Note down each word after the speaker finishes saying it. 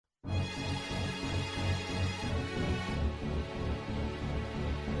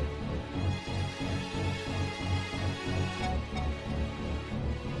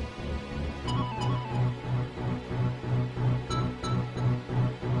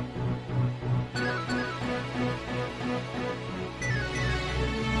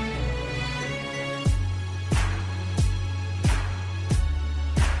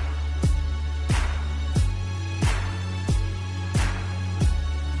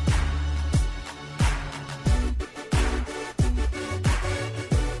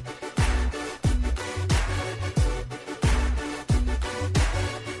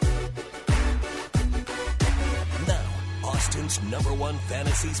#1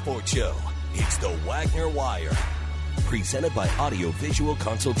 fantasy sports show. It's the Wagner Wire. Presented by Audio Visual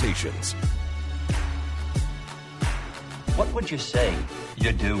Consultations. What would you say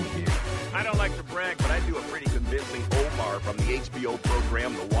you do here? I don't like to brag, but I do a pretty convincing Omar from the HBO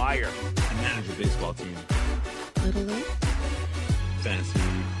program The Wire. I manage a baseball team. Little League? Fantasy.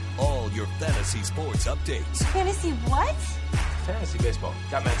 All your fantasy sports updates. Fantasy what? Fantasy baseball.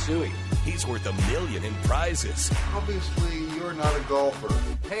 Got Matsui. He's worth $1 million in prizes. Obviously, you're not a golfer.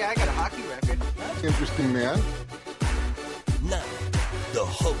 Hey, I got a hockey record. That's interesting, man. Now, the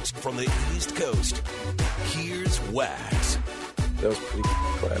host from the East Coast, here's Wags. That was pretty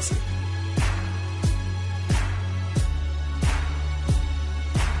classic.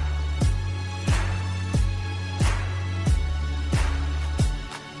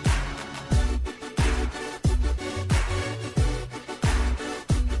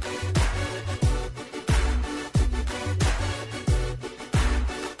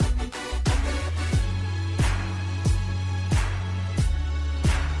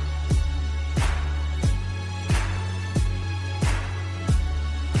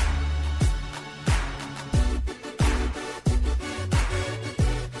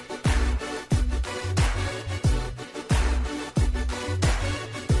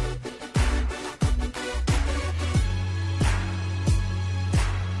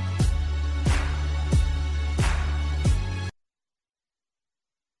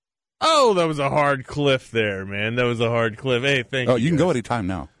 Oh, that was a hard cliff there, man. That was a hard cliff. Hey, thank you. Oh, you can go anytime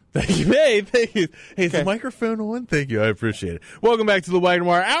now. Thank you. Hey, thank you. Hey, is the microphone on? Thank you. I appreciate it. Welcome back to the Wagner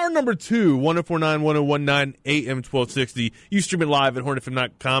Wire. Hour number 2, 1049, 1019, AM 1260. You stream it live at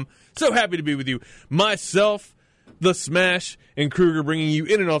hornfm.com. So happy to be with you. Myself, The Smash, and Kruger bringing you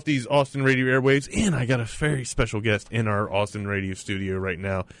in and off these Austin radio airwaves. And I got a very special guest in our Austin radio studio right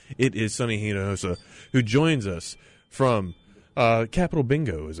now. It is Sonny Hinojosa, who joins us from Capital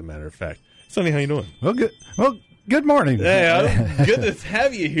Bingo, as a matter of fact. Sonny, how you doing? Well, good. Well, good morning. Hey, good to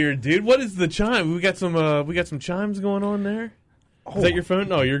have you here, dude. What is the chime? We got some chimes going on there. Is that your phone?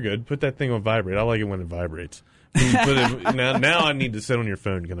 No, you're good. Put that thing on vibrate. I like it when it vibrates. Now I need to sit on your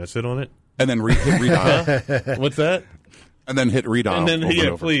phone. Can I sit on it? And then hit redial. What's that? And then hit redial. And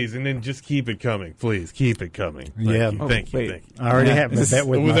then please, and then just keep it coming. Please keep it coming. Thank you. Thank you. I already have my bet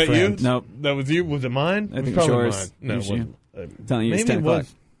with was my that friends. you? Nope. That was you. Was it mine? I think it was probably yours. mine. No, it wasn't. Telling you it's Maybe 10 it o'clock.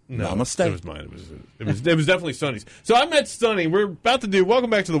 was. No, Namaste. it was mine. It was definitely Sonny's. So I met Sonny. We're about to do welcome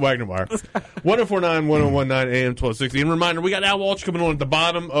back to the Wagner Wire. 1049, 1019, AM 1260. And reminder, we got Al Walsh coming on at the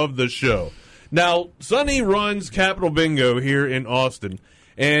bottom of the show. Now, Sonny runs Capital Bingo here in Austin.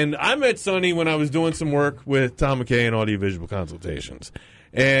 And I met Sonny when I was doing some work with Tom McKay and Audiovisual Consultations.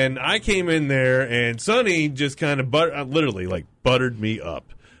 And I came in there, and Sonny just kind of buttered me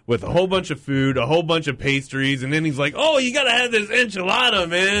up with a whole bunch of food, a whole bunch of pastries, and then he's like, "Oh, you got to have this enchilada,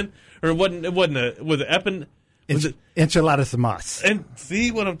 man." Or was it Enchiladas de mas. And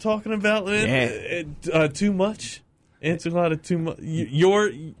see what I'm talking about, man? Yeah. Too much? Enchilada too much?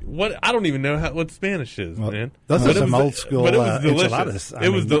 What? I don't even know what Spanish is, man. Those are some old school but it was delicious.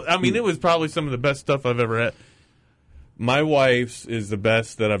 enchiladas. It was probably some of the best stuff I've ever had. My wife's is the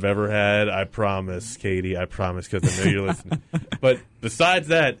best that I've ever had. I promise, Katie. I promise, because I know you're listening. But besides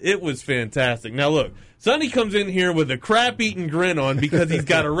that, it was fantastic. Now, look, Sonny comes in here with a crap-eating grin on because he's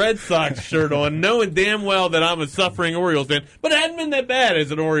got a Red Sox shirt on, knowing damn well that I'm a suffering Orioles fan. But it hadn't been that bad as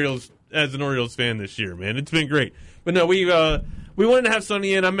an Orioles fan this year, man. It's been great. But no, we wanted to have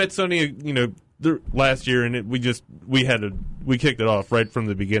Sonny in. I met Sonny, last year, and we kicked it off right from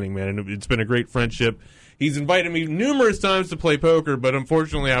the beginning, man. And it's been a great friendship. He's invited me numerous times to play poker, but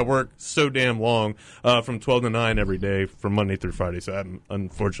unfortunately I work so damn long, from 12 to 9 every day from Monday through Friday. So I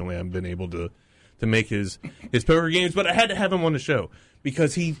haven't been able to make his poker games. But I had to have him on the show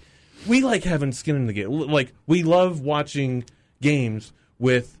because we like having skin in the game. Like, we love watching games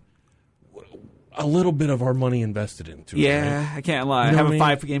with a little bit of our money invested into it. Yeah, right? I can't lie. I have a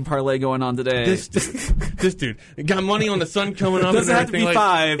 5-game parlay going on today. This dude got money on the sun coming up. It doesn't have to be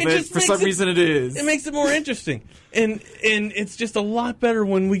 5, but for some reason it is. It makes it more interesting. And it's just a lot better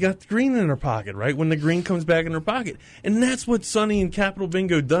when we got the green in our pocket, right? When the green comes back in our pocket. And that's what Sonny and Capital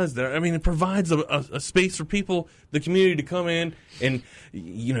Bingo does there. I mean, it provides a space for people, the community, to come in. And,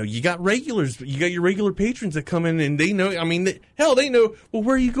 you got regulars. You got your regular patrons that come in, and they know. I mean, they know, well,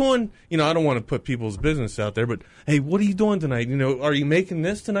 where are you going? I don't want to put people's business out there, but, hey, what are you doing tonight? Are you making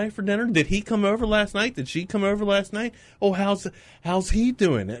this tonight for dinner? Did he come over last night? Did she come over last night? Oh, how's he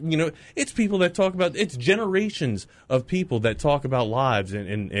doing? It's people that talk about, it's generations tons of people that talk about lives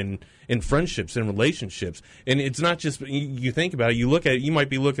and friendships and relationships. And it's not just, you think about it, you look at it, you might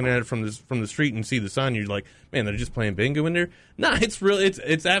be looking at it from the street and see the sign, you're like, man, they're just playing bingo in there? Nah,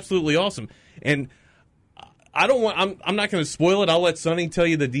 it's absolutely awesome. And I'm not going to spoil it. I'll let Sonny tell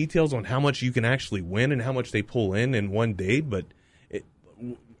you the details on how much you can actually win and how much they pull in one day. But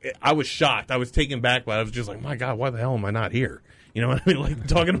I was shocked. I was taken back by it. I was just like, my God, why the hell am I not here? You know what I mean? Like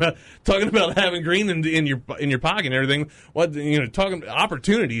talking about having green in your pocket and everything. Talking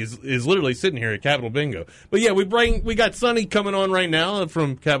opportunity is literally sitting here at Capital Bingo. But yeah, we got Sonny coming on right now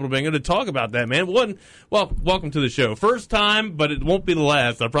from Capital Bingo to talk about that, man. Welcome to the show. First time, but it won't be the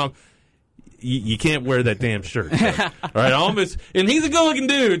last. I promise. You can't wear that damn shirt. So. All right, and he's a good-looking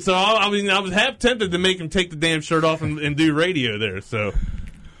dude, so I was half tempted to make him take the damn shirt off and do radio there. So,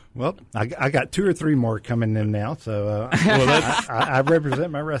 well, I got 2 or 3 more coming in now, so I represent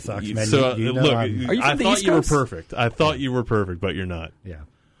my Red Sox, man. So look, are you from I the thought East you were Coast? perfect. I thought you were perfect, but you're not. Yeah,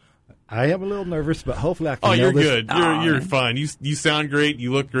 I am a little nervous, but hopefully I can. Oh, you're this. good. You're fine. You sound great.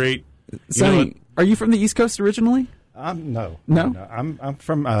 You look great. Sonny, are you from the East Coast originally? No. I'm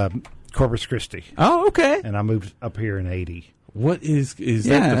from Corpus Christi. Oh, okay. And I moved up here in '80. What is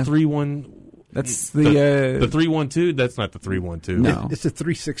that? The 3-1? That's the 312. That's not the 312. No, It's a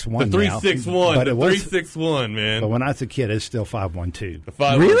 361. The 361. But The it was 361, man. But when I was a kid, it's still 512. The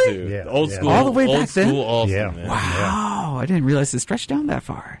 512. Really? Yeah, Old yeah. school. All the way back old school then? Austin, Yeah. man. wow, I didn't realize it stretched down that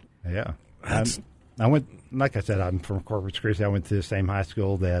far. Yeah. I went, like I said, I'm from Corpus Christi. I went to the same high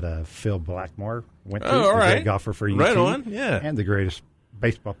school that Phil Blackmore went to. Oh, all the right. great golfer for UT. Right on, yeah. And the greatest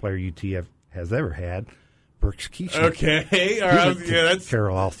baseball player UT has ever had, Brooks Keesha. Okay. All right. Yeah, that's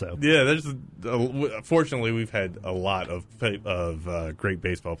Carroll also. Yeah, fortunately we've had a lot of great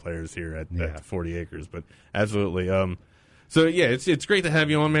baseball players here at 40 Acres, but absolutely. So yeah, it's great to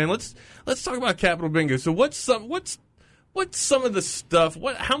have you on, man. Let's talk about Capital Bingo. So what's some of the stuff?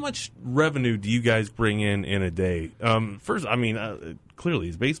 How much revenue do you guys bring in a day? First, I mean, clearly,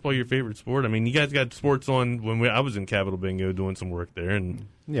 is baseball your favorite sport? I mean, you guys got sports on when I was in Capital Bingo doing some work there, and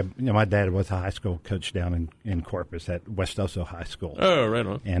Yeah, my dad was a high school coach down in Corpus at West Oso High School. Oh, right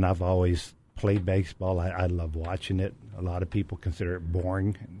on. And I've always played baseball. I love watching it. A lot of people consider it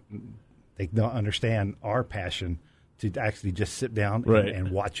boring. They don't understand our passion to actually just sit down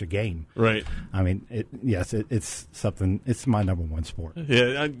and watch a game. Right. I mean, it's something. It's my number one sport.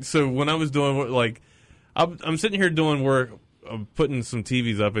 Yeah. So when I was doing I'm sitting here doing work, putting some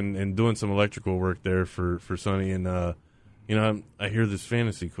TVs up and doing some electrical work there for Sonny, and I hear this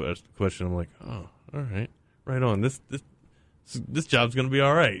fantasy question. I'm like, oh, all right, right on. This job's gonna be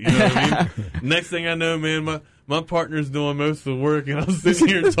all right. You know what I mean? Next thing I know, man, my partner's doing most of the work, and I'm sitting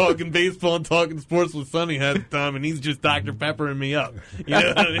here talking baseball and talking sports with Sonny half the time, and he's just Dr. Peppering me up. You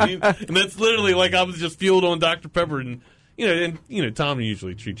know what I mean? And that's literally like I was just fueled on Dr. Pepper, and Tom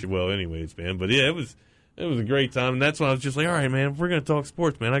usually treats you well, anyways, man. But yeah, it was a great time, and that's why I was just like, all right, man, if we're gonna talk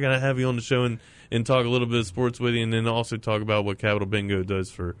sports, man, I gotta have you on the show and talk a little bit of sports with you, and then also talk about what Capital Bingo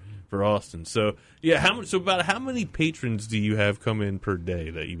does for Austin. So yeah, about how many patrons do you have come in per day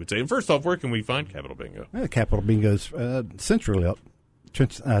that you would say? And first off, where can we find Capital Bingo? Capital Bingo's centrally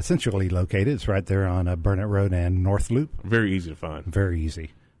located. It's right there on Burnett Road and North Loop. Very easy to find. Very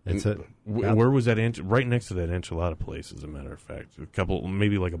easy. Where was that? Right next to that enchilada place, as a matter of fact. A couple,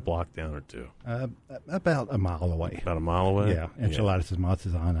 maybe like a block down or two. About a mile away. About a mile away. Yeah, Enchiladas Tomas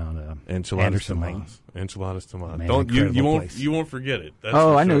is on Enchiladas Anderson Lane. Tomas. Enchiladas Tomas. Man, Don't place. you won't forget it. That's I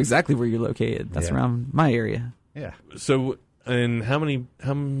for know sure. exactly where you're located. That's around my area. Yeah. So, and how many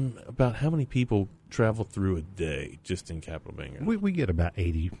people travel through a day just in Capital Bingo? We get about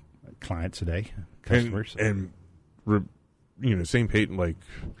 80 clients a day, customers. Same patron, like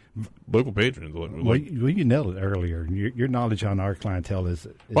local patrons. Well, you nailed it earlier. Your knowledge on our clientele is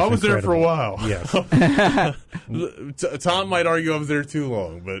I was there for a while. Yes. Tom might argue I was there too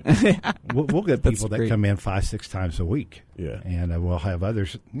long, but we'll get people that come in 5-6 times a week. Yeah. And we'll have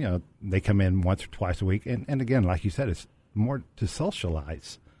others, they come in once or twice a week. And again, like you said, it's more to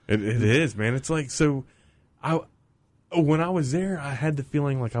socialize. It is, man. It's like, so when I was there, I had the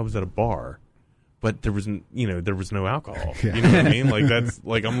feeling like I was at a bar. But there was no alcohol. Yeah. You know what I mean? Like that's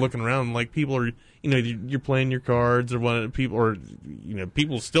like I'm looking around, and like people are, you're playing your cards or what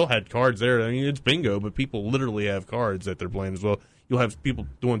people still had cards there. I mean, it's bingo, but people literally have cards that they're playing as well. You'll have people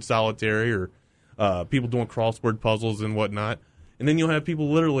doing solitaire or people doing crossword puzzles and whatnot, and then you'll have people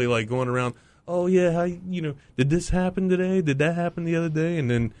literally like going around. Oh yeah, did this happen today? Did that happen the other day? And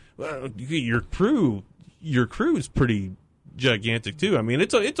then your crew is pretty gigantic too. I mean,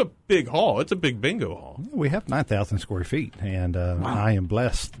 it's a big hall. It's a big bingo hall. We have 9,000 square feet, and I am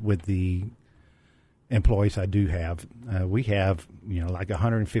blessed with the employees I do have, we have, like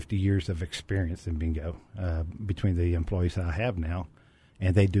 150 years of experience in bingo between the employees I have now,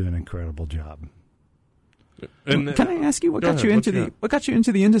 and they do an incredible job. And can I ask you what got you into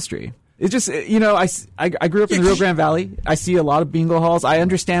the industry? It's just, I grew up in the Rio Grande Valley. I see a lot of bingo halls. I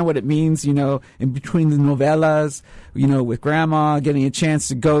understand what it means, in between the novelas, with grandma, getting a chance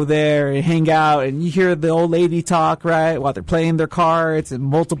to go there and hang out, and you hear the old lady talk, right, while they're playing their cards in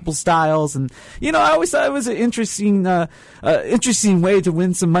multiple styles. And, I always thought it was an interesting way to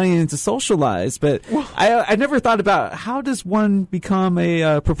win some money and to socialize. But I never thought about how does one become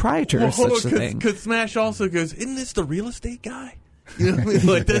a proprietor of such a thing. Because Smash also goes, isn't this the real estate guy? You know what I mean?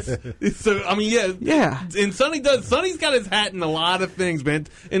 Like that's so. I mean, yeah. And Sonny does. Sonny's got his hat in a lot of things, man.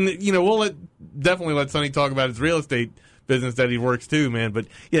 And we'll definitely let Sonny talk about his real estate business that he works too, man. But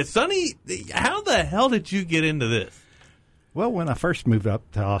yeah, Sonny, how the hell did you get into this? Well, when I first moved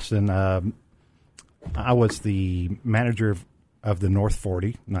up to Austin, I was the manager of the North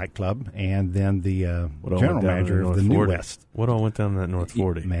 40 nightclub, and then the general manager of the New West. What all went down that North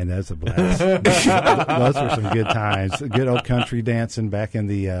 40? Man, that's a blast. Those were some good times. Good old country dancing back in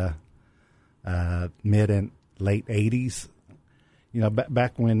the mid and late 80s.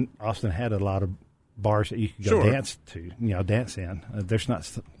 Back when Austin had a lot of bars that you could go dance to, dance in. There's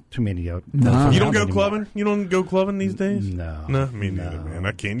not too many of them. No. You don't go clubbing? You don't go clubbing these days? No. No, me neither, man.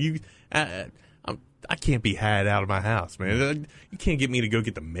 I can't. I can't be had out of my house, man. You can't get me to go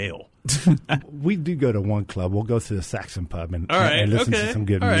get the mail. We do go to one club. We'll go to the Saxon Pub and listen to some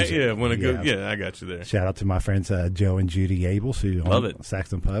good music. Yeah, when I go, I got you there. Shout out to my friends Joe and Judy Abels who own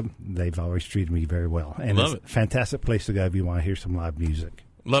Saxon Pub. They've always treated me very well, and it's a fantastic place to go if you want to hear some live music.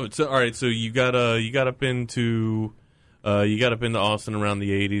 Love it. So, all right, so you got up into Austin around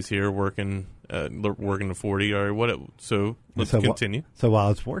the '80s here, working the 40. All right, let's continue. So while I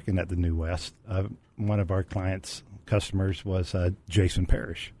was working at the New West, one of our customers was Jason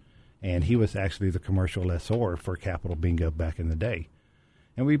Parrish, and he was actually the commercial lessor for Capital Bingo back in the day.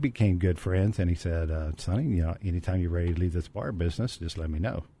 And we became good friends, and he said, Sonny, anytime you're ready to leave this bar business, just let me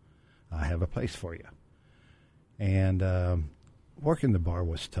know. I have a place for you. And working the bar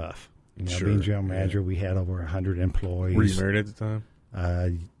was tough. Being general manager, we had over 100 employees. Were you married at the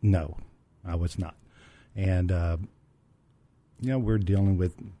time? No, I was not. And, we're dealing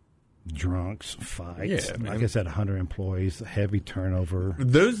with drunks, fights. Like I said, 100 employees, heavy turnover.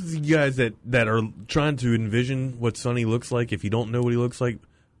 Those guys that are trying to envision what Sonny looks like, if you don't know what he looks like,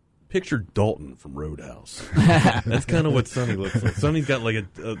 picture Dalton from Roadhouse. That's kind of what Sonny looks like. Sonny's got like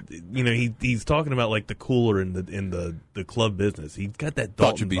he's talking about like the cooler in the club business. He's got that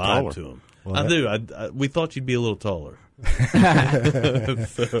Dalton vibe to him. Well, I do. We thought you'd be a little taller.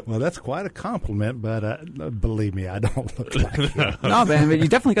 Well, that's quite a compliment, but believe me, I don't look like it. No, man, but you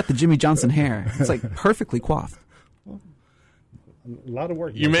definitely got the Jimmy Johnson hair. It's like perfectly coiffed. A lot of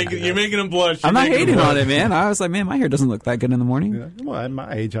work. You're making him blush. I'm not hating on it, man. I was like, man, my hair doesn't look that good in the morning. Yeah. Well, at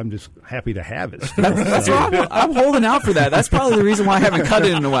my age, I'm just happy to have it. That's what I'm holding out for that. That's probably the reason why I haven't cut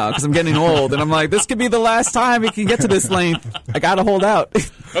it in a while, because I'm getting old, and I'm like, this could be the last time it can get to this length. I got to hold out.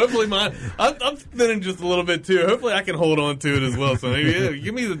 Hopefully, I'm thinning just a little bit too. Hopefully, I can hold on to it as well. So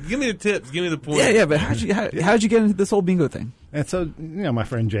give me the tips. Give me the point. Yeah. But how'd you get into this whole bingo thing? And so, my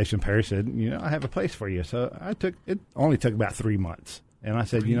friend Jason Perry said, I have a place for you. So it only took about 3 months. And I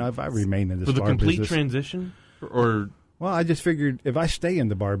said, if I remain in this bar business. For the complete transition? Or? Well, I just figured if I stay in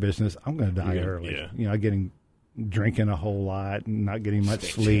the bar business, I'm going to die early. Yeah. Drinking a whole lot and not getting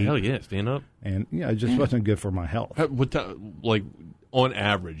much sleep. Hell yeah, stand up. And, it just wasn't good for my health. On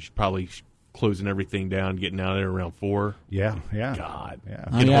average, probably closing everything down, getting out of there around 4? Yeah. God. Yeah.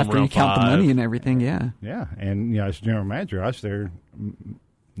 After you count the money and everything, yeah. Yeah. And, as general manager, I was there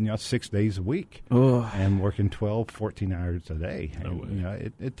 6 days a week and working 12, 14 hours a day. No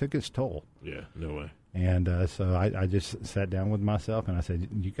way. It took its toll. Yeah, no way. And so I just sat down with myself and I said,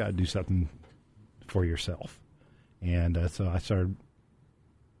 you got to do something for yourself. And so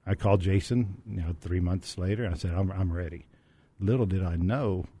I called Jason, 3 months later, and I said, I'm ready. Little did I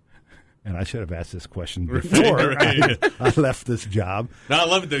know, and I should have asked this question before I left this job. No, I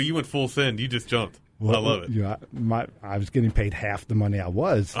love it, though. You went full send. You just jumped. Well, I love it. I was getting paid half the money I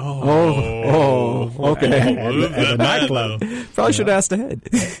was. Okay. At the nightclub. Probably should have asked ahead.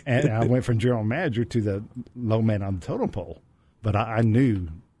 And I went from general manager to the low man on the totem pole. But I knew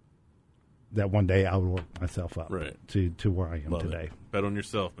that one day I would work myself up to where I am today. Bet on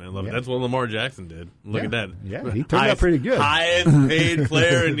yourself, man. Love it. That's what Lamar Jackson did. Look at that. Yeah, he turned out pretty good. Highest paid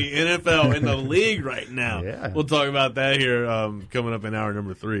player in the NFL in the league right now. Yeah. We'll talk about that here coming up in hour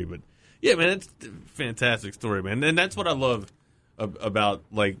number 3. But, yeah, man, it's a fantastic story, man. And that's what I love about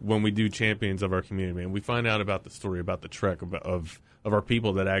like when we do Champions of our Community, man, we find out about the story about the trek of our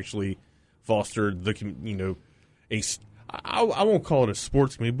people that actually fostered the I won't call it a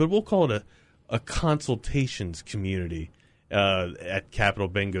sports community, but we'll call it a consultations community at Capital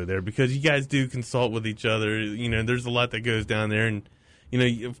Bingo there, because you guys do consult with each other. There's a lot that goes down there, and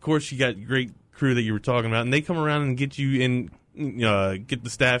of course you got great crew that you were talking about, and they come around and get you in, get the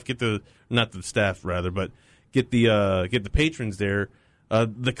staff, not the staff rather, but get the patrons there,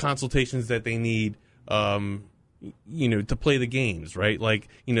 the consultations that they need, to play the games, right? Like,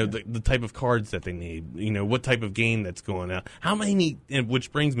 the type of cards that they need, what type of game that's going out. How many, and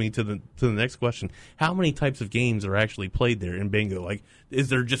which brings me to the next question, how many types of games are actually played there in bingo? Like, is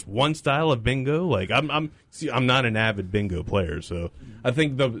there just one style of bingo? Like, I'm not an avid bingo player, so I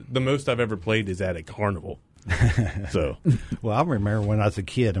think the most I've ever played is at a carnival. So, well, I remember when I was a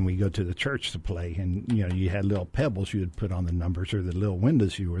kid and we go to the church to play, and you had little pebbles you would put on the numbers, or the little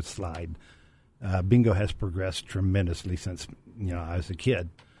windows you would slide. Bingo has progressed tremendously since I was a kid,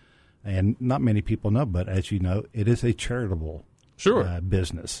 and not many people know, but as you know, it is a charitable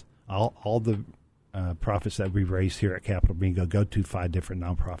business. All the profits that we raise here at Capital Bingo go to 5 different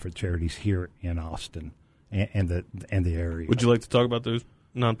nonprofit charities here in Austin and the area. Would you like to talk about those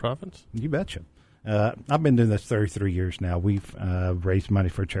nonprofits? You betcha. I've been doing this 33 years now. We've raised money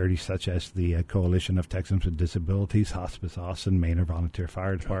for charities such as the Coalition of Texans with Disabilities, Hospice Austin, Manor Volunteer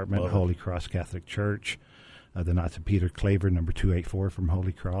Fire Department, Holy Cross Catholic Church, the Knights of Peter Claver, number 284 from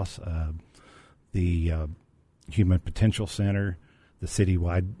Holy Cross, the Human Potential Center, the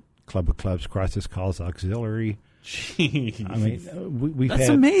Citywide Club of Clubs Crisis Calls Auxiliary. Jeez. I mean, that's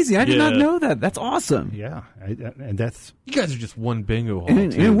amazing. I did not know that. That's awesome. Yeah, and that's... You guys are just one bingo hall,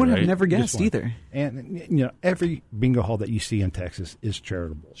 and too, would right? have never guessed either. And, every bingo hall that you see in Texas is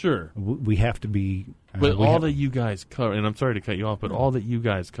charitable. Sure. We have to be... But all that you guys cover, and I'm sorry to cut you off, but all that you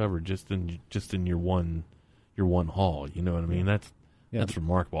guys cover just in your one hall, you know what I mean? That's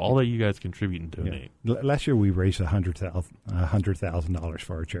remarkable. All that you guys contribute and donate. Yeah. Last year we raised $100,000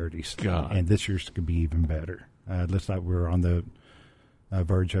 for our charities. God. And this year's could be even better. Looks like we're on the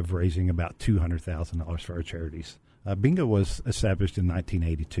verge of raising about $200,000 for our charities. Bingo was established in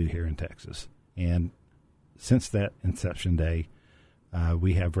 1982 here in Texas, and since that inception day,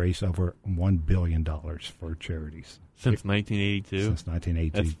 we have raised over $1 billion for charities. Since 1982? Since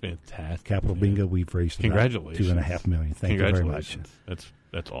 1982. That's fantastic. Capital Bingo, we've raised Congratulations. about $2.5 million. Thank you very much. That's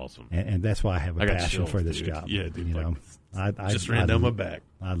awesome. And that's why I have a passion for this job. Yeah, dude. I just ran down my back.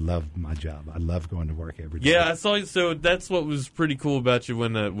 I love my job. I love going to work every day. Yeah, I saw you. So that's what was pretty cool about you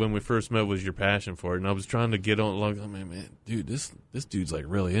when we first met, was your passion for it. And I was trying to get on along. I mean, man, dude, this dude's like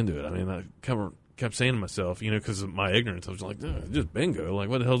really into it. I mean, I kept saying to myself, because of my ignorance, I was like, no, it's just bingo. Like,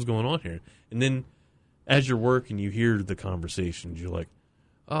 what the hell's going on here? And then as you're working, you hear the conversations. You're like,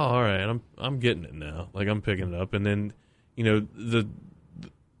 oh, all right, I'm getting it now. Like, I'm picking it up. And then,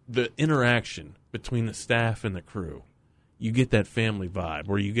 the interaction between the staff and the crew, you get that family vibe,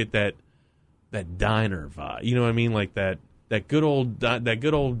 or you get that diner vibe. You know what I mean? Like that good old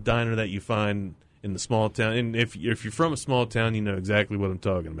diner that you find in the small town. And if you're from a small town, you know exactly what I'm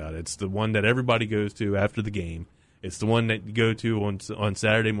talking about. It's the one that everybody goes to after the game. It's the one that you go to on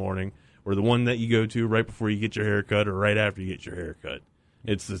Saturday morning, or the one that you go to right before you get your haircut, or right after you get your haircut.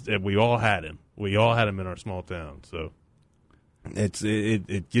 We all had him. We all had him in our small town. So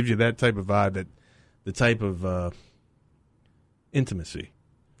it gives you that type of vibe, the type of intimacy.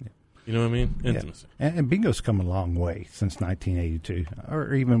 You know what I mean? Intimacy. Yeah. And bingo's come a long way since 1982,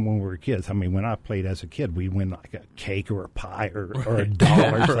 or even when we were kids. I mean, when I played as a kid, we'd win like a cake or a pie or a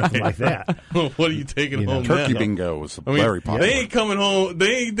dollar or something like that. What are you taking home Turkey now? bingo was very popular. They ain't coming home.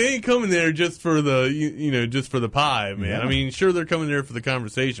 They ain't coming there just for the just for the pie, man. Yeah. I mean, sure, they're coming there for the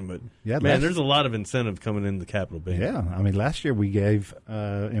conversation, but man, there's a lot of incentive coming in the Capital Bingo. Yeah, I mean, last year we gave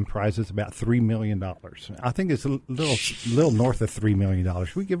in prizes about $3 million. I think it's a little north of $3 million.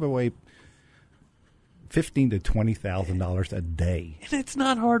 We give away $15,000 to $20,000 a day. And it's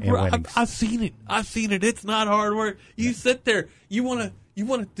not hard work. I've seen it. It's not hard work. You sit there. You want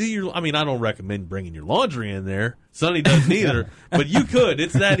to do your. I mean, I don't recommend bringing your laundry in there. Sonny doesn't either. But you could.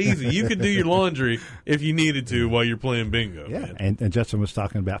 It's that easy. You could do your laundry if you needed to while you're playing bingo. Yeah, and Justin was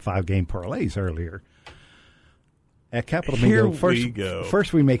talking about 5-game parlays earlier. At Capital Bingo,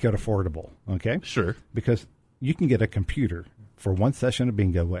 first we make it affordable. Okay, sure, because you can get a computer for one session of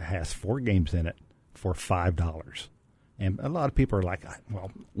bingo that has 4 games in it for $5. And a lot of people are like,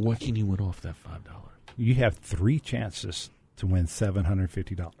 well, what can you win off that $5? You have 3 chances to win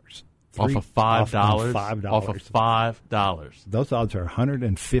 $750. Off of $5? Off of $5. Those odds are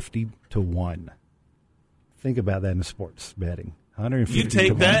 150 to 1. Think about that in sports betting. 150 You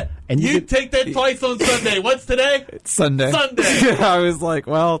take that. And you take that twice on Sunday. What's today? It's Sunday. Sunday. I was like,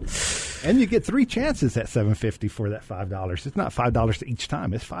 well. And you get 3 chances at $7.50 for that $5. It's not $5 each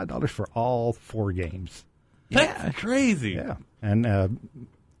time. It's $5 for all 4 games. That's crazy. Yeah. And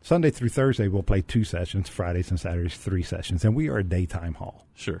Sunday through Thursday, we'll play 2 sessions. Fridays and Saturdays, 3 sessions. And we are a daytime hall.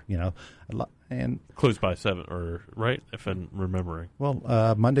 Sure. You know, and closed by 7, or right? If I'm remembering.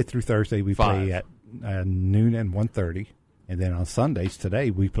 Well, Monday through Thursday, we 5. play at noon and 1:30. And then on Sundays, today,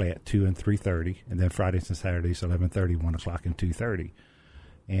 we play at 2 and 3:30. And then Fridays and Saturdays, 11:30, 1 o'clock, and 2:30.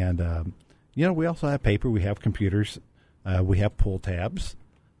 And, you know, we also have paper. We have computers. We have pull tabs.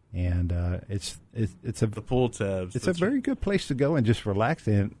 And it's a the pull tabs. It's a very good place to go and just relax.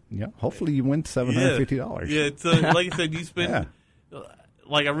 And, you know, hopefully you win $750. Yeah, it's like I said, you spend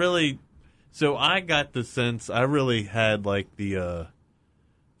like I really. So I got the sense I really had like the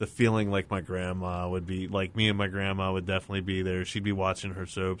feeling like my grandma would be like me, and my grandma would definitely be there. She'd be watching her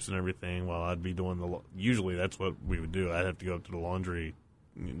soaps and everything while I'd be doing usually that's what we would do. I'd have to go up to the laundry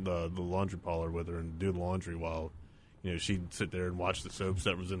parlor with her and do the laundry while, you know, she'd sit there and watch the soaps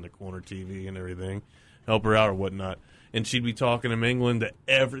that was in the corner TV and everything, help her out or whatnot. And she'd be talking and mingling to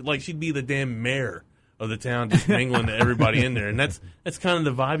she'd be the damn mayor of the town, just mingling to everybody in there. And that's kind of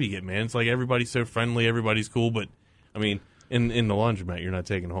the vibe you get, man. It's like everybody's so friendly, everybody's cool. But, I mean, in the laundromat, you're not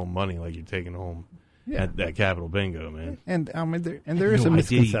taking home money like you're taking home at Capital Bingo, man. And I mean, there is a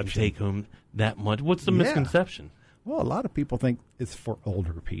misconception. You take home that much. What's the misconception? Well, a lot of people think it's for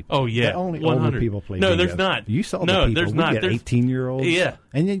older people. Oh, yeah. That only 100. older people play No, bingo. there's not. You saw the No, people. there's not. There's 18-year-olds. Yeah.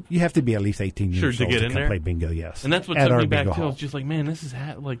 And you have to be at least 18 years to old get to in come there. play bingo, yes. And that's what took me back to. I was just like, man, this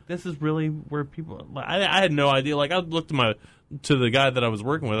is really where people. I had no idea. Like, I looked to the guy that I was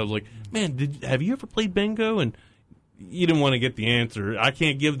working with. I was like, man, have you ever played bingo? And you didn't want to get the answer. I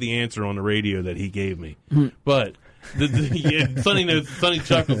can't give the answer on the radio that he gave me. But Sonny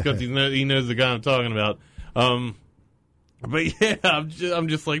chuckles because he knows the guy I'm talking about. But yeah, I'm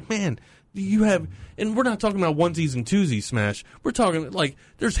just like, man, you have, and we're not talking about onesies and twosies smash. We're talking like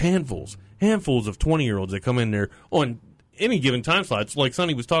there's handfuls of 20-year-olds that come in there on any given time slots. Like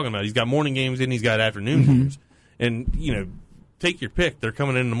Sonny was talking about, he's got morning games and he's got afternoon games, and you know, take your pick. They're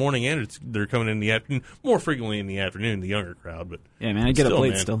coming in the morning and they're coming in the afternoon. More frequently in the afternoon, the younger crowd. But yeah, man, I get a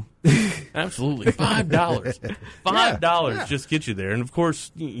plate still. Absolutely, $5. $5 just get you there, and of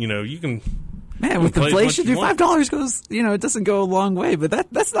course, you know, you can. Man, with inflation, dude, $5 goes, you know, it doesn't go a long way, but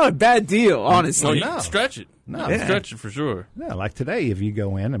that's not a bad deal, honestly. No, you can stretch it. Stretch it for sure. Yeah, like today, if you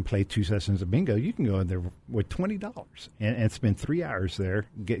go in and play 2 sessions of bingo, you can go in there with $20 and spend 3 hours there,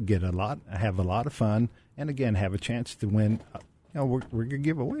 get have a lot of fun, and again, have a chance to win. You know, we're going to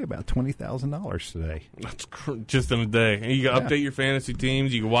give away about $20,000 today. That's just in a day. And you can update your fantasy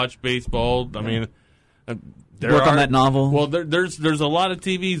teams. You can watch baseball. I mean, work on that novel. Well, there's a lot of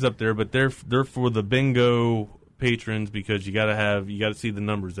TVs up there, but they're for the bingo patrons because you got to see the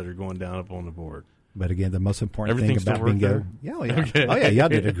numbers that are going down up on the board. But again, the most important thing about bingo, Okay. Oh yeah, y'all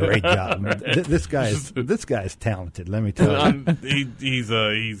did a great job. This guy is talented. Let me tell you.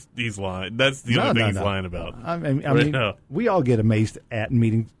 He's lying. That's the only thing he's lying about. I mean, we all get amazed at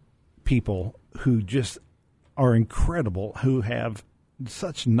meeting people who just are incredible, who have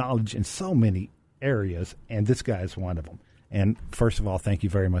such knowledge in so many areas, and this guy is one of them. And first of all, thank you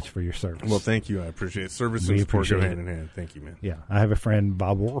very much for your service. Well, thank you. I appreciate it. Service and support go hand in hand. Thank you, man. Yeah. I have a friend,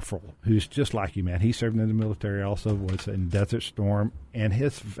 Bob Warfel, who's just like you, man. He served in the military also, was in Desert Storm, and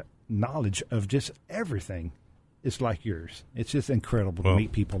his knowledge of just everything is like yours. It's just incredible to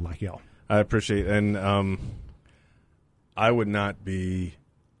meet people like y'all. I appreciate it. And I would not be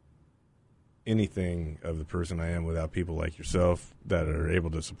anything of the person I am without people like yourself that are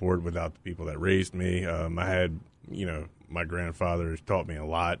able to support, without the people that raised me. I had, you know, my grandfather taught me a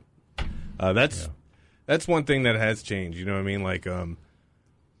lot. That's one thing that has changed. You know what I mean? Like,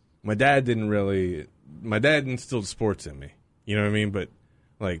 my dad instilled sports in me. You know what I mean? But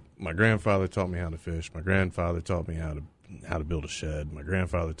like, my grandfather taught me how to fish. My grandfather taught me how to build a shed. My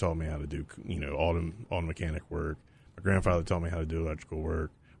grandfather taught me how to do, you know, auto mechanic work. My grandfather taught me how to do electrical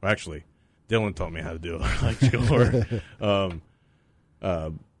work. Well, actually, Dylan taught me how to do electrical work.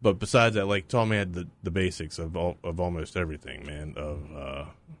 But besides that, like, taught me the basics of almost everything, man.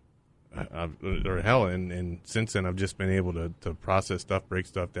 And since then, I've just been able to process stuff, break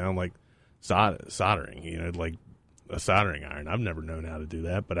stuff down, like soldering. You know, like a soldering iron. I've never known how to do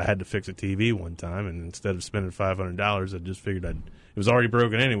that, but I had to fix a TV one time, and instead of spending $500, I just figured it was already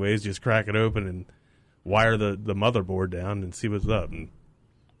broken anyways. Just crack it open and wire the motherboard down and see what's up. And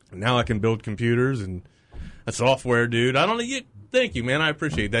now I can build computers and a software, dude. I don't know. Thank you, man. I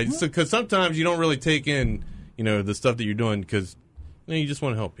appreciate that. Because sometimes you don't really take in, you know, the stuff that you're doing because You just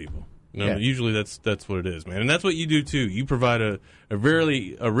want to help people. Usually that's what it is, man, and that's what you do too. You provide a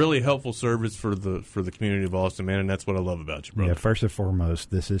really helpful service for the community of Austin, man, and that's what I love about you, brother. Yeah, first and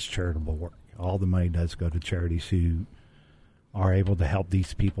foremost, this is charitable work. All the money does go to charities who are able to help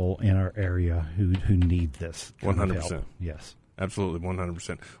these people in our area who need this. 100%. Yes. Absolutely,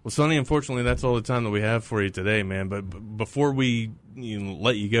 100%. Well, Sonny, unfortunately, that's all the time that we have for you today, man. But before we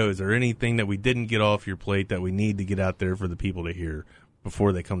let you go, is there anything that we didn't get off your plate that we need to get out there for the people to hear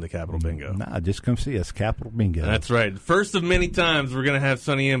before they come to Capital Bingo? Nah, just come see us, Capital Bingo. That's right. First of many times we're going to have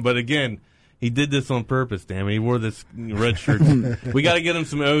Sonny in, but again, he did this on purpose, damn it. He wore this red shirt. We got to get him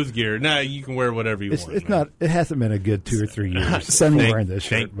some O's gear. Now you can wear whatever you want. It's not. It hasn't been a good 2 or 3 years. Sonny, wearing this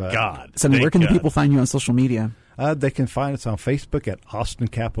shirt. Thank God. Sonny, where can the people find you on social media? They can find us on Facebook at Austin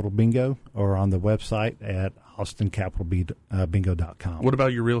Capital Bingo or on the website at austincapitalbingo.com. What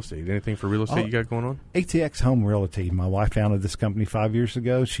about your real estate? Anything for real estate you got going on? ATX Home Realty. My wife founded this company 5 years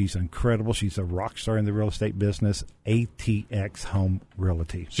ago. She's incredible. She's a rock star in the real estate business. ATX Home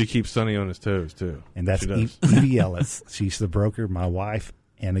Realty. She keeps Sonny on his toes, too. And that's Evie Ellis. She's the broker, my wife,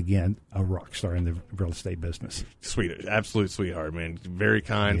 and again, a rock star in the real estate business. Sweet, absolute sweetheart, man. Very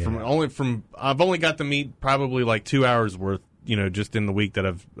kind. Yeah. I've only got to meet probably like 2 hours worth, just in the week that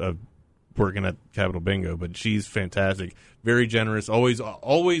I've working at Capital Bingo. But she's fantastic, very generous, always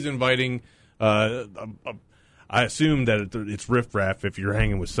inviting. I assume that it's riffraff if you're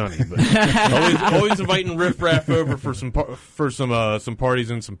hanging with Sonny, but always inviting riffraff over for some parties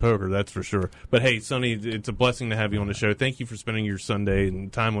and some poker. That's for sure. But hey, Sonny, it's a blessing to have you on the show. Thank you for spending your Sunday and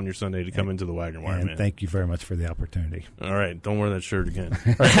time on your Sunday to come into the Wagner Wire, man. Thank you very much for the opportunity. All right, don't wear that shirt again.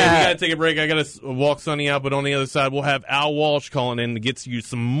 All right, hey, we got to take a break. I got to walk Sonny out, but on the other side, we'll have Al Walsh calling in to get you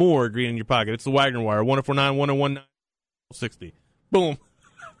some more green in your pocket. It's the Wagner Wire, 104.9, 101.9, Boom.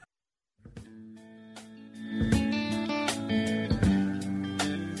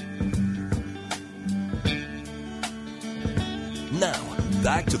 Now,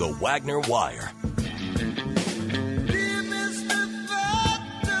 back to the Wagner Wire.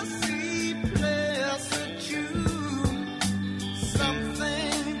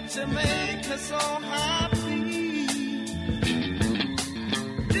 To make us all happy.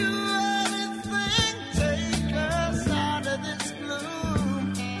 Do anything, take us out of this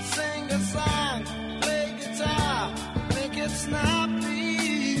gloom. Sing a song, play guitar, make it snappy.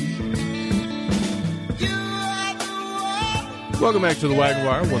 You are the one. Welcome back to the Wagner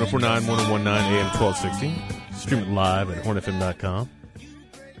Wire, 104.9, 101.9 AM 1260. Stream it live at hornfm.com.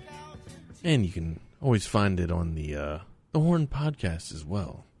 And you can always find it on the Horn podcast as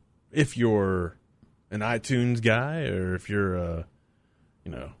well. If you're an iTunes guy or if you're a,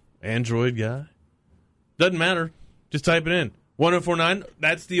 Android guy, doesn't matter. Just type it in. 104.9,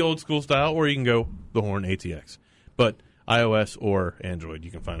 that's the old school style, or you can go the Horn ATX. But iOS or Android,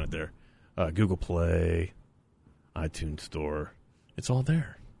 you can find it there. Google Play, iTunes Store, it's all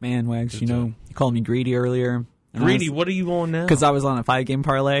there. Man, Wags, you called me greedy earlier. Greedy? What are you on now? Because I was on a 5-game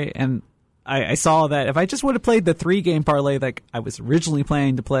parlay, and I saw that if I just would have played the 3-game parlay that I was originally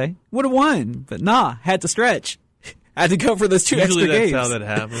planning to play, would have won. But had to stretch. I had to go for those two extra games. Usually that's how that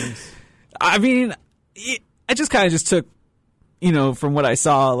happens. I mean, I just kind of took, from what I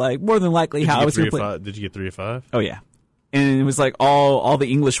saw, like more than likely how I was going to play. Did you get 3 of 5? Oh, yeah. And it was like all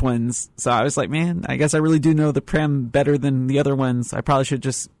the English ones. So I was like, man, I guess I really do know the Prem better than the other ones. I probably should have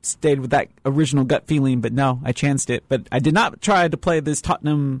just stayed with that original gut feeling. But no, I chanced it. But I did not try to play this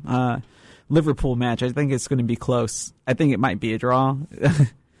Tottenham Liverpool match. I think it's going to be close. I think it might be a draw.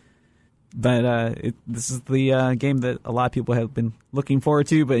 But this is the game that a lot of people have been looking forward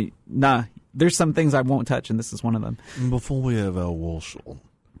to. But there's some things I won't touch, and this is one of them. Before we have Al Walsh on,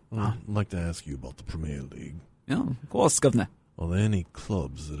 I'd like to ask you about the Premier League. Yeah, of course, Governor. Are there any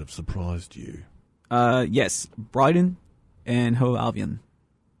clubs that have surprised you? Yes, Brighton and Ho Albion.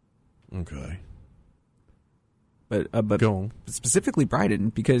 Okay. But go on. Specifically Brighton,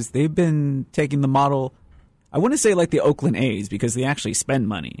 because they've been taking the model, I wouldn't say like the Oakland A's, because they actually spend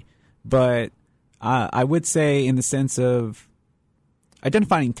money, but I would say in the sense of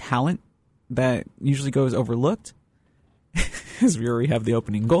identifying talent that usually goes overlooked, as we already have the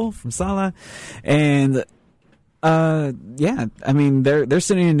opening goal from Salah, and I mean they're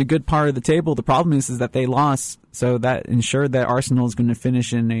sitting in a good part of the table. The problem is that they lost, so that ensured that Arsenal is going to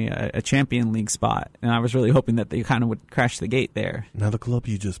finish in a Champions League spot. And I was really hoping that they kind of would crash the gate there. Now the club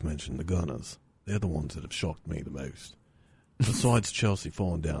you just mentioned, the Gunners, they're the ones that have shocked me the most. Besides Chelsea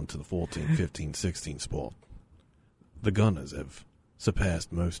falling down to the 14, 15, 16 spot, the Gunners have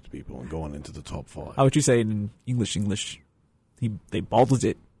surpassed most people and gone into the top 5. How would you say it in English? They bottled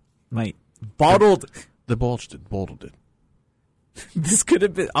it, mate. Bottled. They bottled it. This could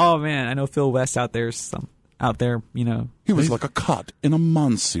have been. Oh man, I know Phil West out there. He was like a cot in a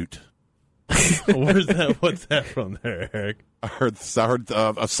monsuit. Where's that? What's that from there, Eric? I heard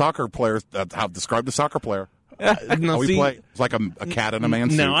a soccer player how describe the soccer player. Now, how he play? It's like a cat in a man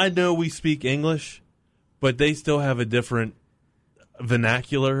suit. Now I know we speak English, but they still have a different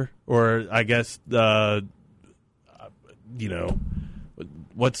vernacular, or I guess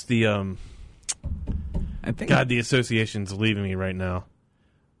what's the I think God, the association's leaving me right now.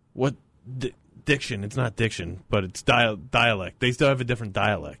 What diction? It's not diction, but it's dialect. They still have a different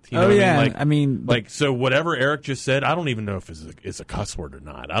dialect. You know what I mean? So whatever Eric just said, I don't even know if it's a cuss word or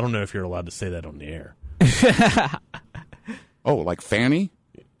not. I don't know if you're allowed to say that on the air. Oh, like Fanny?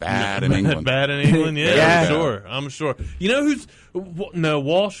 Bad in England. Bad in England, yeah. I'm sure. You know who's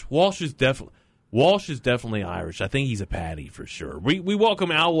Walsh? Walsh is definitely Irish. I think he's a Paddy for sure. We welcome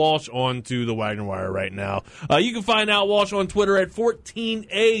Al Walsh onto the Wagner Wire right now. You can find Al Walsh on Twitter at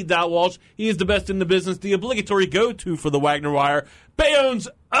 14a.walsh. He is the best in the business, the obligatory go-to for the Wagner Wire. Bayonne's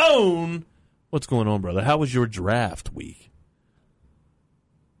own. What's going on, brother? How was your draft week?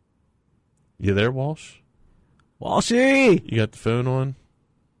 You there, Walsh? Walshy! You got the phone on?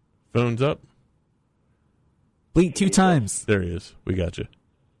 Phone's up? Bleat 2 times. There he is. We got you.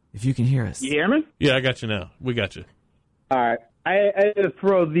 If you can hear us. You hear me? Yeah, I got you now. We got you. All right. I had to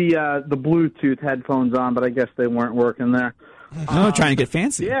throw the Bluetooth headphones on, but I guess they weren't working there. Trying to get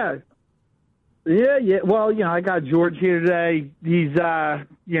fancy. Yeah. Well, I got George here today. He's,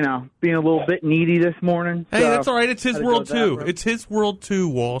 being a little bit needy this morning. Hey, so that's all right. It's his world, too. It's his world, too,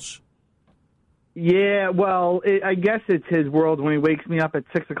 Walsh. Yeah, well, I guess it's his world when he wakes me up at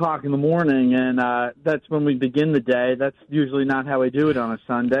 6 o'clock in the morning, and that's when we begin the day. That's usually not how I do it on a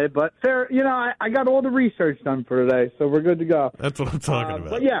Sunday, but fair. I got all the research done for today, so we're good to go. That's what I'm talking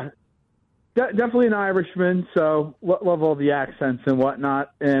about. But yeah, definitely an Irishman, so love all the accents and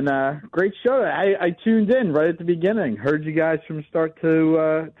whatnot, and great show. I tuned in right at the beginning, heard you guys from start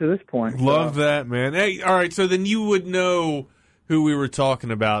to this point. Love that, man. Hey, all right, so then you would know who we were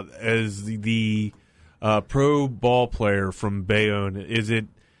talking about as the pro ball player from Bayonne. Is it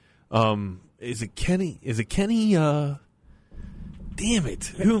Kenny? Is it Kenny? Damn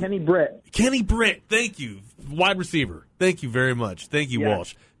it. Kenny Britt. Kenny Britt. Thank you. Wide receiver. Thank you very much. Thank you, Yes.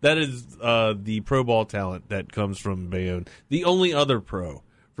 Walsh. That is the pro ball talent that comes from Bayonne. The only other pro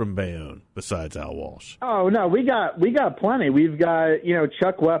from Bayonne besides Al Walsh. Oh no, we got plenty. We've got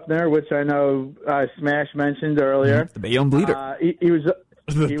Chuck Wepner, which I know Smash mentioned earlier. The Bayonne Bleeder. He was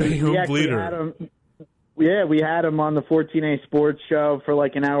The Bayonne Bleeder. We had him on the 14A Sports Show for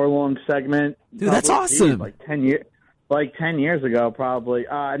like an hour-long segment. Dude, that's awesome. Like 10 years ago, probably.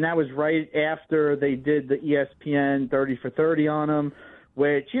 And that was right after they did the ESPN 30 for 30 on him,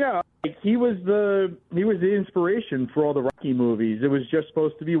 which, he was the inspiration for all the Rocky movies. It was just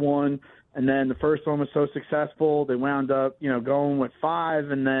supposed to be one, and then the first one was so successful, they wound up, going with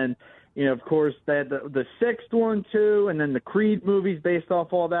 5, and then, of course, they had the 6th one, too, and then the Creed movies based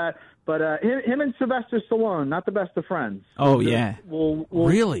off all that. But him and Sylvester Stallone, not the best of friends. Oh yeah,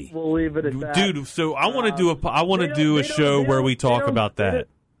 Really? We'll leave it at that, dude. So I want to do a show where we talk about that.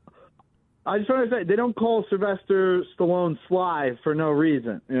 I just want to say they don't call Sylvester Stallone Sly for no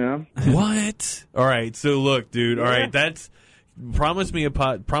reason. What? All right. So look, dude. All right. That's promise me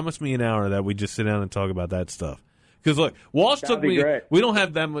an hour that we just sit down and talk about that stuff. Because look, Walsh took me. Great. We don't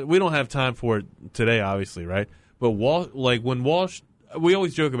have time for it today, obviously, right? But when Walsh. We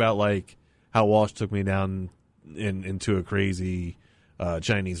always joke about like how Walsh took me down into a crazy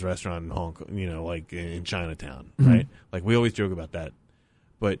Chinese restaurant in Hong Kong, like in Chinatown, right? Like we always joke about that,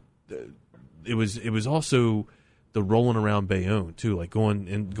 but it was also the rolling around Bayonne too, like going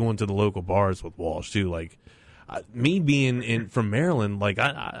to the local bars with Walsh too. Like me being from Maryland, like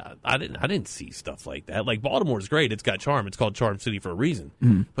I didn't see stuff like that. Like Baltimore's great; it's got charm. It's called Charm City for a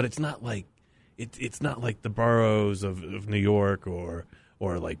reason, but it's not like. It's not like the boroughs of New York or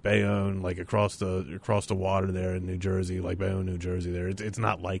like Bayonne, like across the water there in New Jersey, like Bayonne, New Jersey. There, it's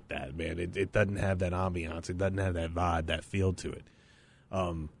not like that, man. It doesn't have that ambiance. It doesn't have that vibe, that feel to it.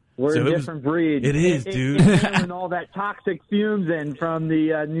 We're a different breed. It is, dude. And all that toxic fumes in from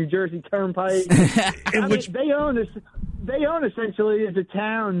the New Jersey Turnpike. Bayonne essentially is a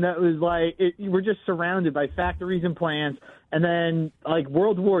town that was like we're just surrounded by factories and plants. And then, like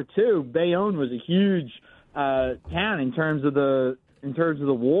World War II, Bayonne was a huge town in terms of the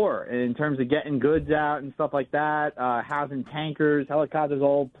war, and in terms of getting goods out and stuff like that, housing tankers, helicopters,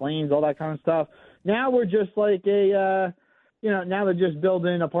 planes, all that kind of stuff. Now we're just like now they're just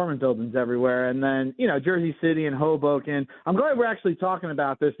building apartment buildings everywhere. And then, Jersey City and Hoboken. I'm glad we're actually talking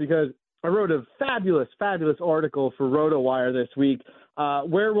about this because I wrote a fabulous article for RotoWire this week.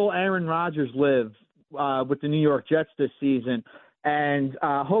 Where will Aaron Rodgers live with the New York Jets this season? And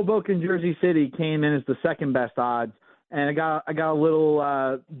Hoboken, Jersey City came in as the second best odds. And I got a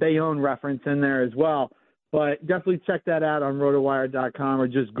little Bayonne reference in there as well. But definitely check that out on rotowire.com or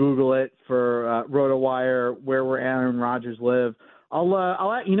just Google it for RotoWire, where will Aaron Rodgers live.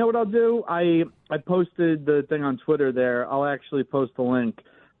 I'll you know what I'll do? I posted the thing on Twitter there. I'll actually post the link.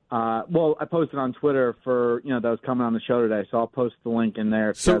 I posted on Twitter for, that was coming on the show today, so I'll post the link in there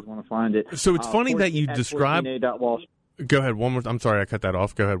if you guys want to find it. So it's funny that you describe. Go ahead, one more. I'm sorry, I cut that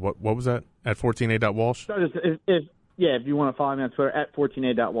off. Go ahead. What was that? At 14a.walsh? So if you want to follow me on Twitter, at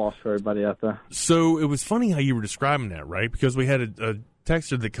 14a.walsh for everybody out there. So it was funny how you were describing that, right? Because we had a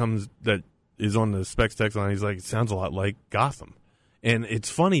texter that is on the Specs text line. He's like, it sounds a lot like Gotham. And it's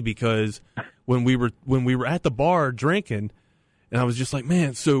funny because when we were at the bar drinking, and I was just like,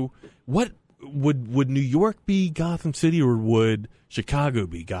 man, so what would New York be Gotham City or would Chicago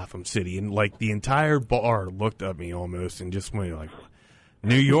be Gotham City? And like the entire bar looked at me almost and just went like,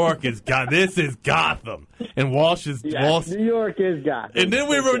 New York is this is Gotham, and Walsh is Walsh. New York is Gotham. And then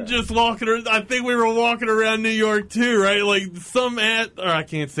we were just walking around. I think we were walking around New York too, right? Like I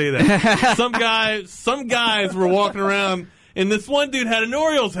can't say that. some guys were walking around, and this one dude had an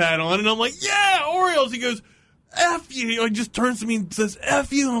Orioles hat on, and I'm like, yeah, Orioles. He goes, F you. He just turns to me and says,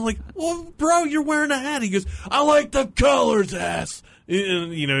 F you. And I'm like, well, bro, you're wearing a hat. He goes, I like the colors, ass.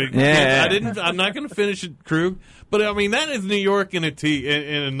 Yeah. I'm not going to finish it, Krug. But I mean, that is New York in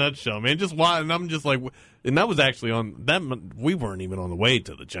a nutshell, man. Just why? And I'm just like, and that was actually on that. We weren't even on the way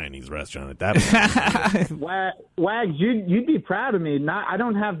to the Chinese restaurant at that point. Wags, you'd be proud of me. I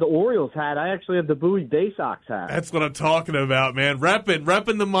don't have the Orioles hat. I actually have the Bowie Bay Sox hat. That's what I'm talking about, man.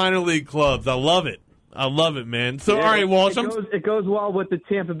 Repping the minor league clubs. I love it. Man. So, all right, Walsh. It goes well with the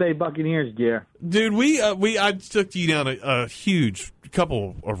Tampa Bay Buccaneers gear. Dude, I took you down a huge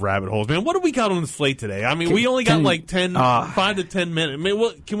couple of rabbit holes, man. What do we got on the slate today? I mean, we only got like 5 to 10 minutes. I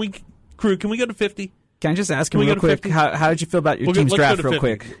mean, can we go to 50? Can I just ask him real quick, how did you feel about your team's draft real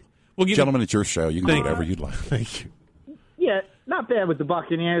quick? Gentlemen, it's your show. You can do whatever you'd like. Thank you. Yeah, not bad with the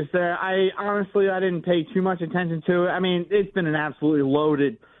Buccaneers there. I didn't pay too much attention to it. I mean, it's been an absolutely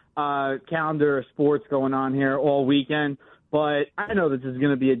loaded calendar of sports going on here all weekend, but I know this is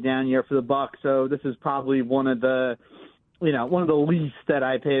going to be a down year for the Bucs, so this is probably one of the least that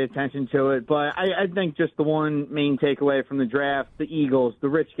I paid attention to it. But I think just the one main takeaway from the draft, the Eagles, the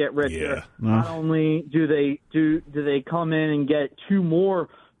rich get richer. Yeah. Not only do they come in and get 2 more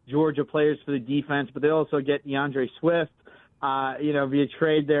Georgia players for the defense, but they also get DeAndre Swift, via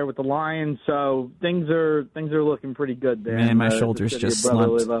trade there with the Lions. So things are looking pretty good there. Man, my shoulders just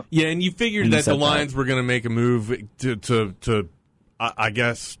slumped. Yeah, and you figured that the Lions were going to make a move to I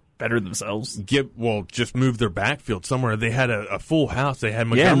guess, better themselves. Just move their backfield somewhere. They had a full house. They had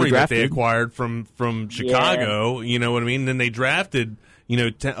Montgomery that they acquired from Chicago. You know what I mean? And then they drafted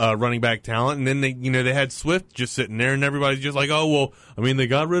running back talent, and then they had Swift just sitting there, and everybody's just like, oh well, I mean they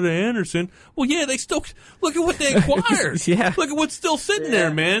got rid of Anderson. Well, yeah, they still look at what they acquired. Yeah, look at what's still sitting there,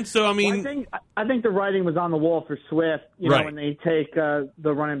 man. So I mean, I think the writing was on the wall for Swift. When they take the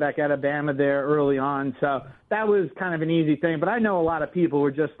running back out of Bama there early on, so that was kind of an easy thing. But I know a lot of people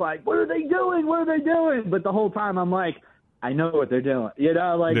were just like, what are they doing? What are they doing? But the whole time I'm like, I know what they're doing. They're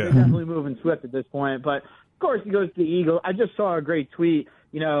definitely moving Swift at this point, but. Of course, he goes to the Eagles. I just saw a great tweet.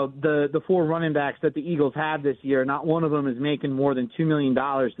 The 4 running backs that the Eagles have this year, not one of them is making more than $2 million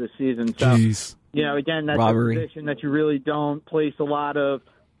this season. So, jeez. Again, that's Robbery. a position that you really don't place a lot of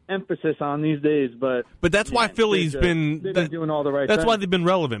emphasis on these days. But that's why Philly's been doing all the right things. That's things. why they've been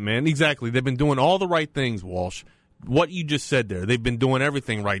relevant, man. Exactly. They've been doing all the right things, Walsh. What you just said there, they've been doing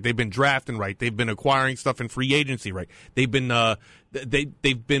everything right. They've been drafting right. They've been acquiring stuff in free agency right. They've been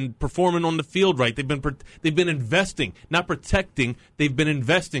they've been performing on the field right. They've been investing, not protecting. They've been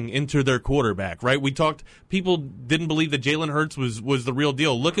investing into their quarterback, right? People didn't believe that Jalen Hurts was the real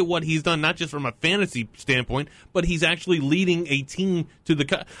deal. Look at what he's done, not just from a fantasy standpoint, but he's actually leading a team to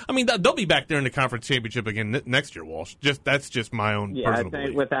the. I mean, they'll be back there in the conference championship again next year, Walsh. That's just my own personal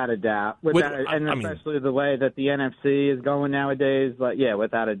belief. Without a doubt, especially the way that the NFC is going nowadays. But yeah,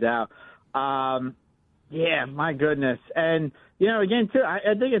 without a doubt. Yeah, my goodness. And, again, too,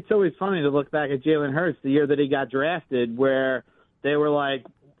 I think it's always funny to look back at Jalen Hurts the year that he got drafted where they were like,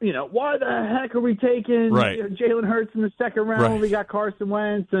 why the heck are we taking Jalen Hurts in the second round when we got Carson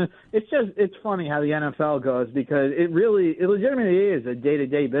Wentz? And it's funny how the NFL goes because it legitimately is a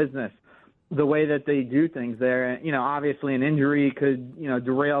day-to-day business. the way that they do things there. And, obviously an injury could,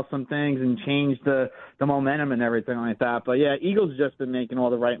 derail some things and change the momentum and everything like that. But, yeah, Eagles just been making all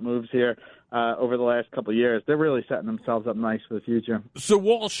the right moves here over the last couple of years. They're really setting themselves up nice for the future. So,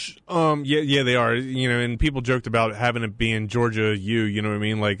 Walsh, yeah, they are. And people joked about having it be in Georgia U, you know what I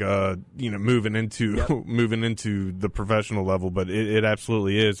mean? Like, moving into moving into the professional level. But it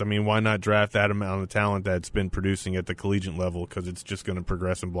absolutely is. I mean, why not draft that amount of talent that's been producing at the collegiate level? Because it's just going to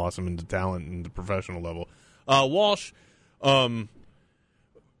progress and blossom into talent in the professional level. Walsh, from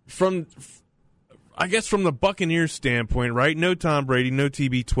the Buccaneers standpoint, right? No Tom Brady, no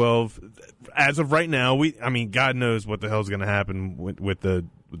TB12. As of right now, God knows what the hell's going to happen with the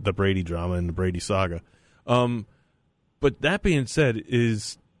Brady drama and the Brady saga. But that being said,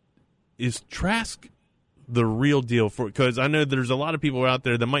 is Trask the real deal for? Because I know there's a lot of people out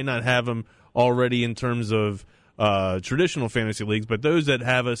there that might not have him already in terms of traditional fantasy leagues, but those that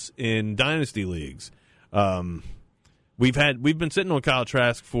have us in dynasty leagues. We've been sitting on Kyle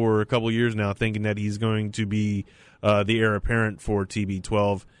Trask for a couple of years now, thinking that he's going to be the heir apparent for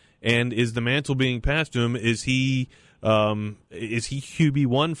TB12. And is the mantle being passed to him? Is he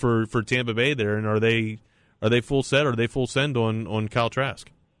QB1 for Tampa Bay there? And are they full set? Or are they full send on Kyle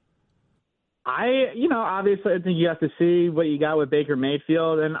Trask? Obviously, I think you have to see what you got with Baker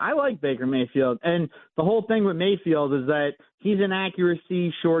Mayfield, and I like Baker Mayfield. And the whole thing with Mayfield is that he's an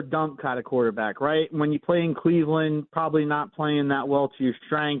accuracy, short dump kind of quarterback, right? When you play in Cleveland, probably not playing that well to your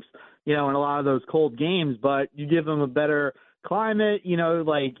strengths, in a lot of those cold games, but you give him a better climate,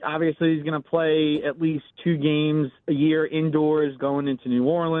 obviously he's going to play at least 2 games a year indoors, going into New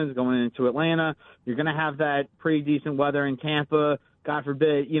Orleans, going into Atlanta. You're going to have that pretty decent weather in Tampa. God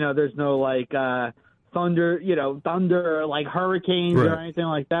forbid, there's no thunder or like hurricanes or anything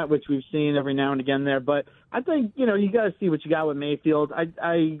like that, which we've seen every now and again there. But I think, you got to see what you got with Mayfield.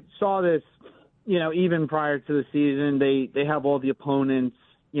 I saw this, even prior to the season, they have all the opponents,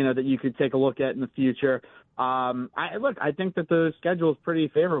 that you could take a look at in the future. I think that the schedule is pretty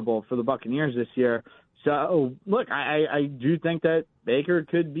favorable for the Buccaneers this year. So, I do think that Baker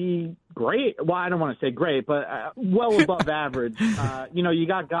could be great. Well, I don't want to say great, but well above average. You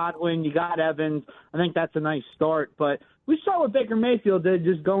got Godwin, you got Evans. I think that's a nice start. But we saw what Baker Mayfield did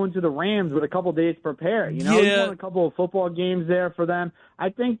just going to the Rams with a couple days to prepare. He won a couple of football games there for them. I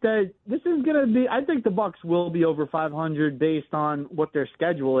think that this is going to be – I think the Bucs will be over 500 based on what their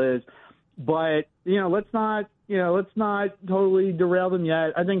schedule is. But, let's not totally derail them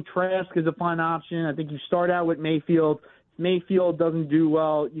yet. I think Trask is a fine option. I think you start out with Mayfield. If Mayfield doesn't do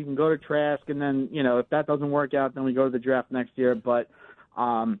well, you can go to Trask, and then, if that doesn't work out, then we go to the draft next year. But,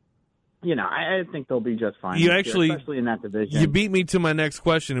 I think they'll be just fine. Especially in that division. You beat me to my next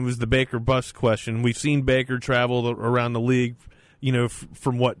question. It was the Baker bust question. We've seen Baker travel around the league,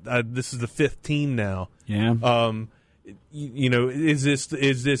 from what this is the 5th team now. Yeah. Is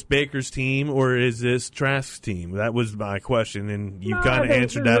this Baker's team or is this Trask's team? That was my question, and you kind of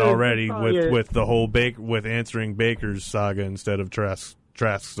answered that already with the whole with answering Baker's saga instead of Trask's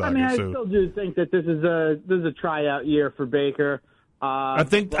saga. I still do think that this is a tryout year for Baker. I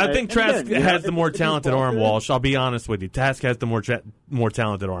think Trask has the more talented arm, Walsh. I'll be honest with you. Trask has the more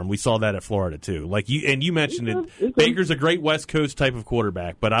talented arm. We saw that at Florida too. You mentioned it. Baker's a great West Coast type of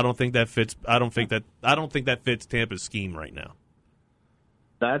quarterback, but I don't think that fits. I don't think that fits Tampa's scheme right now.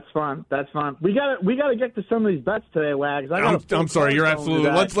 That's fine. We got to get to some of these bets today, Wags. I'm sorry. You're absolutely.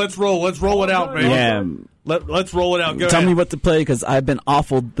 Let's roll it out, man. Yeah. Let's roll it out. Go Tell ahead. me what to play because I've been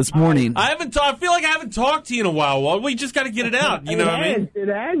awful this morning. I feel like I haven't talked to you in a while. Well, we just got to get it out. You know what I mean? It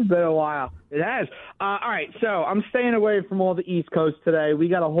has been a while. It has. All right. So I'm staying away from all the East Coast today. We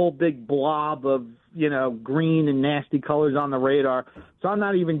got a whole big blob of green and nasty colors on the radar. So I'm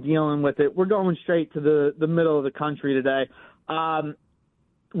not even dealing with it. We're going straight to the middle of the country today.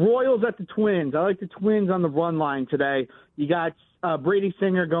 Royals at the Twins. I like the Twins on the run line today. You got Brady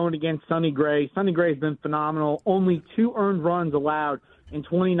Singer going against Sonny Gray. Sonny Gray's been phenomenal. Only 2 earned runs allowed in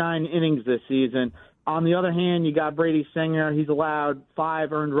 29 innings this season. On the other hand, you got Brady Singer. He's allowed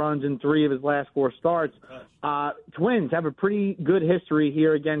 5 earned runs in 3 of his last 4 starts. Twins have a pretty good history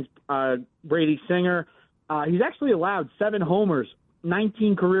here against Brady Singer. He's actually allowed 7 homers,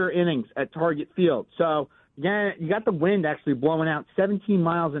 19 career innings at Target Field. So, yeah, you got the wind actually blowing out 17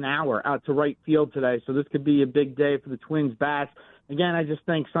 miles an hour out to right field today, so this could be a big day for the Twins' bats. Again, I just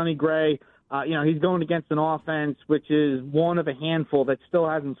think Sonny Gray, he's going against an offense which is one of a handful that still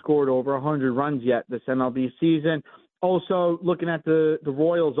hasn't scored over 100 runs yet this MLB season. Also, looking at the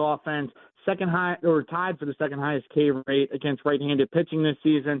Royals' offense, tied for the second highest K rate against right-handed pitching this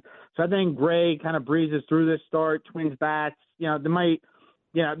season. So I think Gray kind of breezes through this start. Twins bats, they might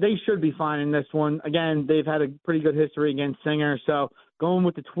they should be fine in this one. Again, they've had a pretty good history against Singer, so going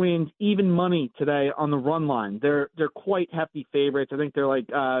with the Twins, even money today on the run line. They're quite hefty favorites. I think they're like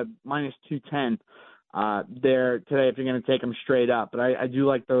minus 210 there today if you're going to take them straight up. But I do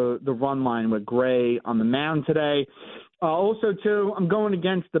like the run line with Gray on the mound today. Also, too, I'm going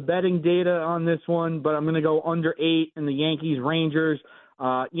against the betting data on this one, but I'm going to go under 8 in the Yankees-Rangers.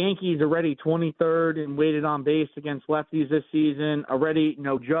 Yankees already 23rd and weighted on base against lefties this season. Already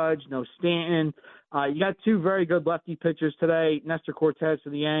no Judge, no Stanton. You got two very good lefty pitchers today, Nestor Cortez for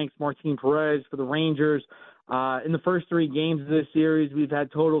the Yanks, Martin Perez for the Rangers. In the first 3 games of this series, we've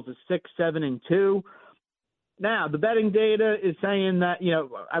had totals of 6, 7, and 2. Now, the betting data is saying that,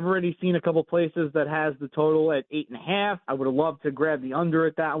 I've already seen a couple places that has the total at 8.5. I would have loved to grab the under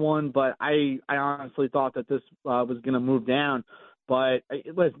at that one, but I honestly thought that this was going to move down. But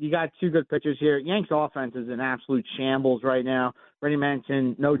listen, you got two good pitchers here. Yanks offense is in absolute shambles right now. Already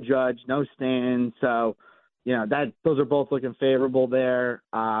mentioned no Judge, no Stanton. So, those are both looking favorable there.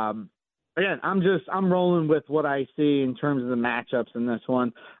 Again, I'm rolling with what I see in terms of the matchups in this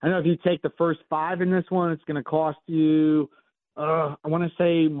one. I know if you take the first 5 in this one, it's going to cost you, I want to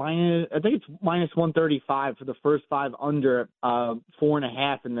say it's minus 135 for the first 5 under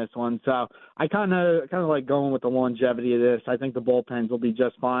 4.5 in this one. So I kind of like going with the longevity of this. I think the bullpens will be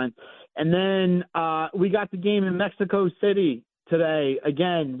just fine. And then we got the game in Mexico City today.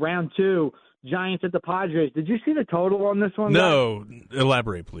 Again, round 2, Giants at the Padres. Did you see the total on this one? No,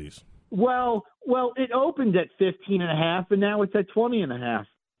 elaborate, please. Well, it opened at 15.5, and now it's at 20.5.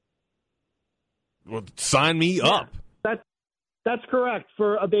 Well, sign me up. That's correct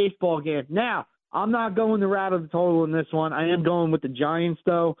for a baseball game. Now, I'm not going the route of the total in this one. I am going with the Giants,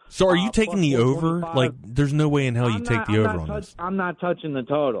 though. So are you taking the over? Like, there's no way in hell you take the over on this. I'm not touching the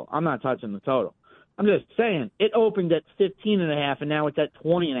total. I'm just saying, it opened at 15.5, and now it's at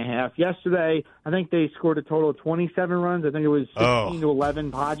 20.5. Yesterday, I think they scored a total of 27 runs. I think it was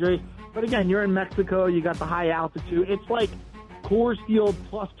 16-11 Padres. But again, you're in Mexico. You got the high altitude. It's like Coors Field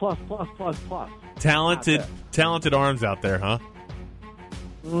plus. Talented arms out there, huh?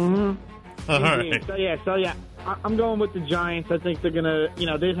 Mm-hmm. All right. So yeah. I'm going with the Giants. I think they're going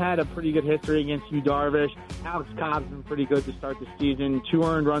to, they've had a pretty good history against Yu Darvish. Alex Cobb's been pretty good to start the season. 2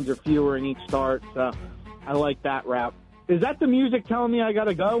 earned runs or fewer in each start. So I like that route. Is that the music telling me I got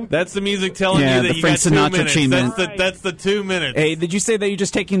to go? That's the music telling you that the you Frank got 2 minutes. Sinatra That's the 2 minutes. Hey, did you say that you're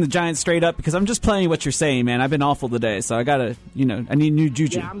just taking the Giants straight up? Because I'm just playing what you're saying, man. I've been awful today, so I got to, I need new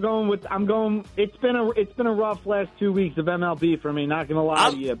juju. Yeah, it's been a rough last 2 weeks of MLB for me, not going to lie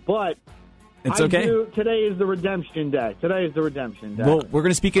to you. But it's okay. Today is the redemption day. Well, we're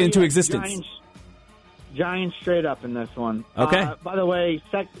going to speak it into existence. Giants straight up in this one. Okay. By the way,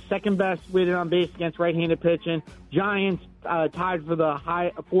 second best weighted on base against right-handed pitching. Giants tied for the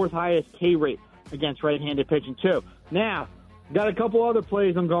 4th highest K rate against right-handed pitching too. Now, got a couple other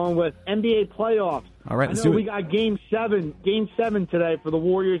plays I'm going with. NBA playoffs. All right, let's do it. We got Game 7 today for the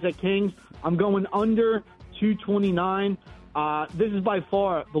Warriors at Kings. I'm going under 229. This is by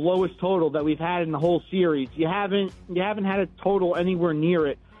far the lowest total that we've had in the whole series. You haven't had a total anywhere near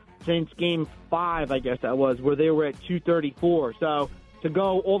it since Game 5, I guess that was, where they were at 234. So to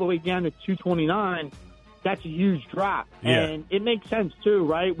go all the way down to 229, that's a huge drop. Yeah. And it makes sense, too,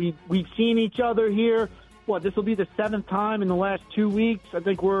 right? We've seen each other here. This will be the 7th time in the last 2 weeks. I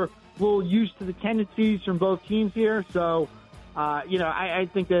think we're a little used to the tendencies from both teams here. So, I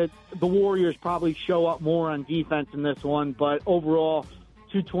think that the Warriors probably show up more on defense in this one. But overall,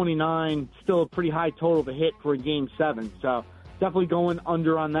 229, still a pretty high total to hit for a Game 7. So definitely going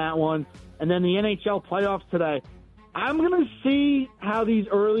under on that one. And then the NHL playoffs today. I'm going to see how these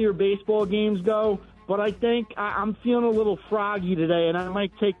earlier baseball games go, but I think I'm feeling a little froggy today, and I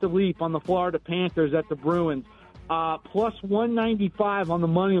might take the leap on the Florida Panthers at the Bruins. Plus 195 on the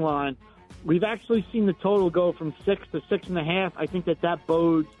money line. We've actually seen the total go from 6 to 6.5. I think that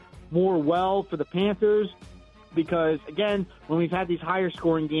bodes more well for the Panthers because, again, when we've had these higher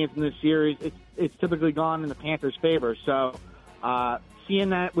scoring games in this series, it's typically gone in the Panthers' favor. So seeing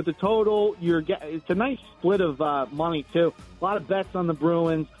that with the total, it's a nice split of money, too. A lot of bets on the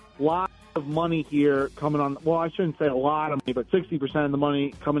Bruins, a lot of money here coming on. Well, I shouldn't say a lot of money, but 60% of the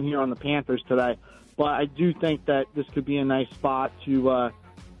money coming here on the Panthers today. But I do think that this could be a nice spot to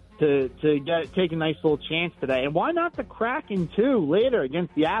take a nice little chance today. And why not the Kraken, too, later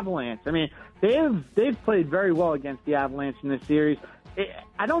against the Avalanche? I mean, they've played very well against the Avalanche in this series.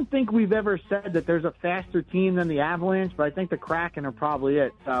 I don't think we've ever said that there's a faster team than the Avalanche, but I think the Kraken are probably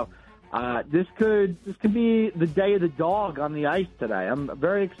it. So this could be the day of the dog on the ice today. I'm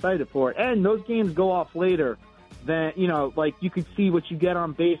very excited for it. And those games go off later then, like you could see what you get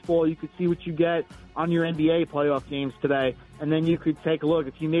on baseball, you could see what you get on your NBA playoff games today, and then you could take a look.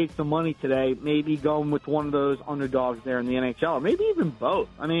 If you made some money today, maybe going with one of those underdogs there in the NHL, or maybe even both.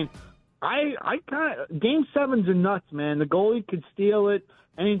 I mean, I kind of, Game 7s are nuts, man. The goalie could steal it.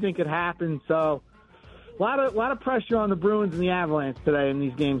 Anything could happen. So a lot of pressure on the Bruins and the Avalanche today in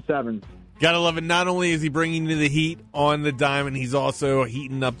these Game 7s. Gotta love it. Not only is he bringing you the heat on the diamond, he's also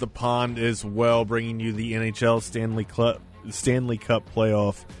heating up the pond as well, bringing you the NHL Stanley Cup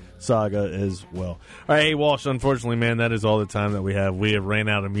playoff saga as well. All right, hey, Walsh, unfortunately, man, that is all the time that we have. We have ran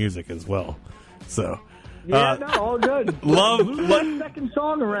out of music as well. So, yeah, no, all good. Love second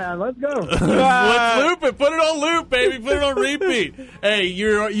song around. Let's go. Let's loop it. Put it on loop, baby. Put it on repeat. Hey,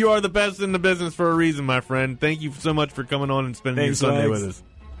 you are the best in the business for a reason, my friend. Thank you so much for coming on and spending your Sunday with us.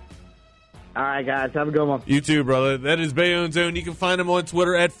 All right, guys. Have a good one. You too, brother. That is Bayonne's Own. You can find him on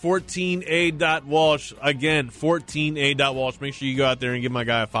Twitter at 14a.walsh. Again, 14a.walsh. Make sure you go out there and give my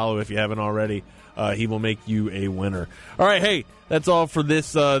guy a follow if you haven't already. He will make you a winner. All right, hey, that's all for this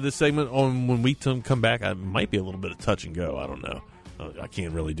segment. When we come back, it might be a little bit of touch and go. I don't know. I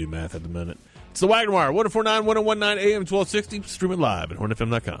can't really do math at the minute. It's the Wagner Wire, 1049, 1019 AM 1260. Stream it live at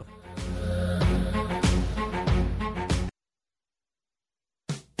hornfm.com.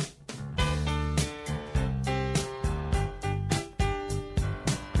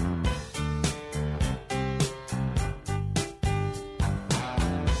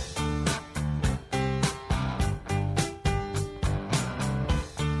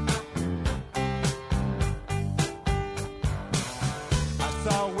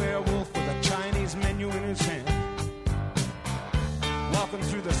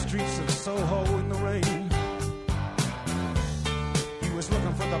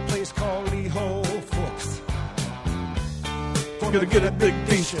 Gonna get a big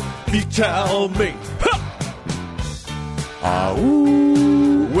dish, he tell me.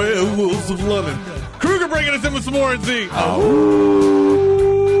 Ooh, werewolves of London. Kruger bringing us in with some Warren Z.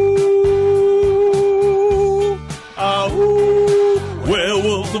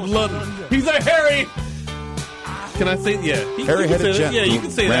 Werewolves of London. He's a Harry. Can I say? Yeah, Harry-headed gent. Yeah, you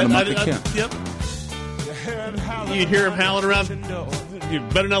can say that. Yep. You hear him howling around. You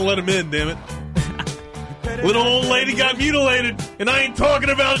better not let him in, damn it. Little old lady got mutilated, and I ain't talking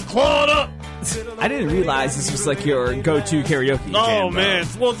about it clawed up. I didn't realize this was like your go-to karaoke jam. Oh, man.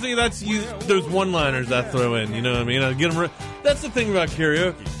 Well, see, that's those one-liners I throw in, you know what I mean? I get them. That's the thing about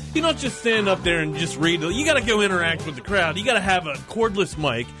karaoke. You don't just stand up there and just read. You got to go interact with the crowd. You got to have a cordless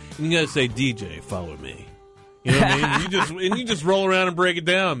mic, and you got to say, DJ, follow me. You know what I mean? You just roll around and break it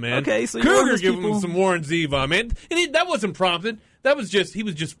down, man. Okay, so Cougar giving him some Warren Z vibe, man. And that wasn't prompted. He was just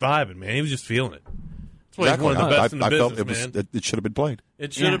vibing, man. He was just feeling it. That's why he's one of the best in the business, man. It should have been played.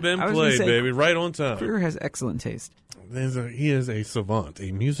 It should have been played, baby. Right on time. Cougar has excellent taste. He is a savant,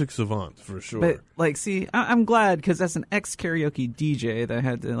 a music savant for sure. But I'm glad because as an ex-karaoke DJ that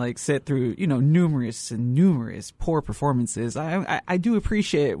had to sit through numerous poor performances, I do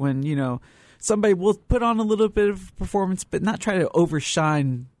appreciate when somebody will put on a little bit of performance, but not try to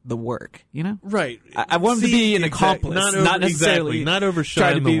overshine the work, Right. I want him to be an accomplice, not necessarily not overshine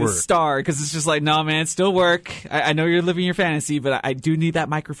try to be the work. The star, because it's just like, no, man, still work. I know you're living your fantasy, but I do need that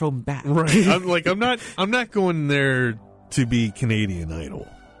microphone back. Right. I'm not going there to be Canadian Idol.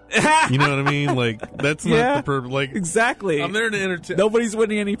 You know what I mean? That's not the purpose. Exactly. I'm there to entertain. Nobody's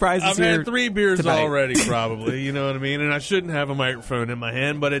winning any prizes. I've here had 3 beers tonight. already, probably. You know what I mean? And I shouldn't have a microphone in my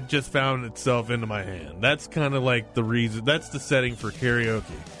hand, but it just found itself into my hand. That's kind of like the reason. That's the setting for karaoke.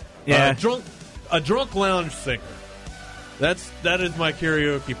 Yeah. A drunk lounge singer. That is my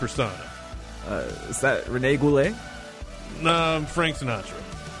karaoke persona. Is that Rene Goulet? Frank Sinatra.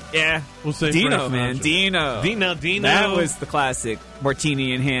 Yeah, we'll say Dino, Frank man. Dino. That was the classic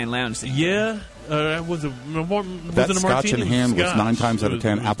martini in hand lounge singer. Yeah, was it a Scotch martini? in hand was Scotch. 9 times out of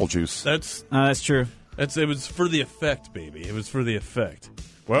 10 apple juice. That's true. It was for the effect, baby. It was for the effect.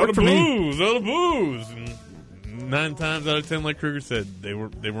 Well, the booze, the booze. And 9 times out of 10, like Kruger said, they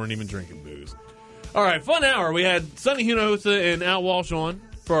weren't even drinking booze. All right, fun hour. We had Sonny Hinojosa and Al Walsh on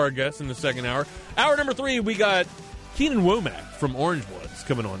for our guests in the second hour. Hour number 3, we got Keenan Womack from Orange Bloods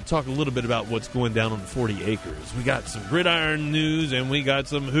coming on to talk a little bit about what's going down on the 40 acres. We got some gridiron news, and we got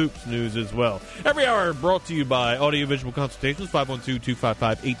some hoops news as well. Every hour brought to you by Audiovisual Consultations,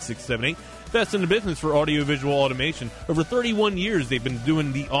 512-255-8678. Best in the business for audiovisual automation. Over 31 years, they've been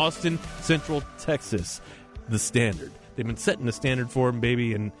doing the Austin, Central Texas, the standard. They've been setting the standard for them,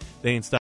 baby, and they ain't stopping.